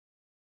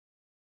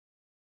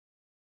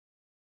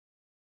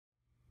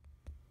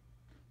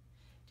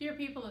Dear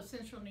people of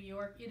Central New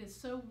York, it is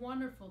so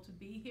wonderful to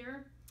be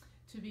here,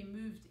 to be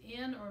moved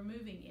in or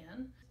moving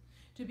in,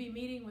 to be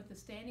meeting with the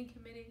Standing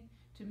Committee,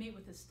 to meet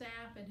with the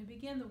staff, and to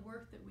begin the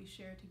work that we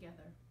share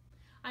together.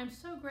 I'm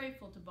so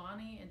grateful to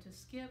Bonnie and to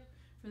Skip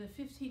for the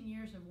 15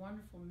 years of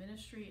wonderful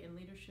ministry and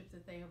leadership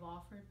that they have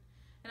offered.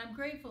 And I'm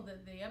grateful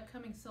that the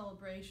upcoming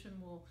celebration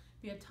will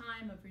be a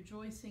time of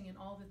rejoicing in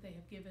all that they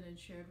have given and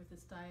shared with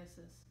this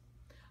diocese.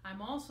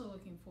 I'm also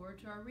looking forward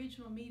to our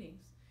regional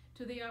meetings,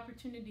 to the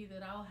opportunity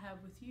that I'll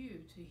have with you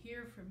to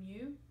hear from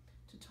you,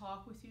 to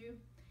talk with you,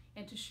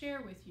 and to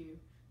share with you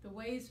the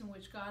ways in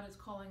which God is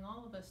calling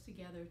all of us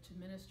together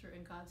to minister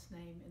in God's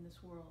name in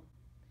this world.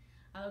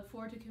 I look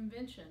forward to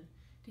convention,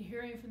 to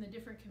hearing from the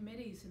different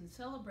committees and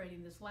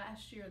celebrating this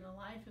last year in the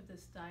life of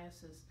this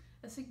diocese,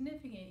 a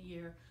significant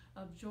year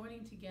of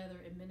joining together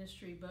in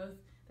ministry,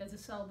 both as a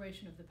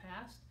celebration of the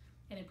past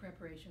and in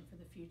preparation for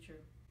the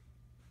future.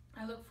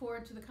 I look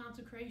forward to the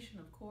consecration,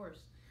 of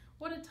course.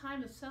 What a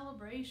time of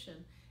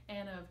celebration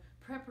and of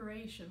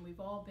preparation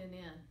we've all been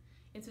in.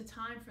 It's a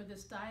time for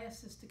this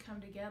diocese to come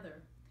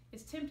together.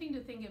 It's tempting to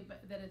think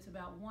that it's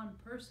about one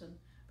person,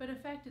 but in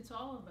fact it's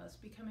all of us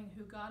becoming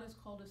who God has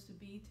called us to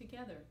be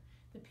together.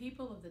 The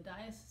people of the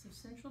Diocese of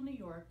Central New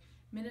York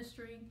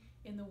ministering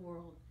in the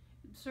world,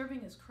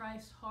 serving as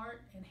Christ's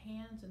heart and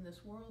hands in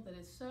this world that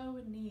is so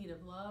in need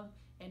of love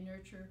and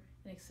nurture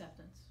and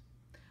acceptance.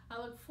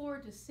 I look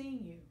forward to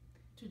seeing you,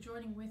 to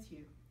joining with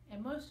you,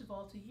 and most of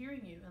all to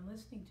hearing you and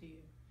listening to you.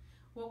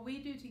 What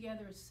we do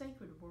together is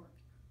sacred work.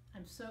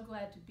 I'm so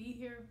glad to be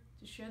here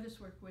to share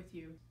this work with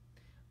you.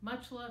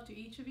 Much love to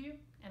each of you,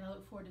 and I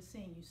look forward to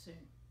seeing you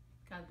soon.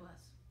 God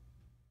bless.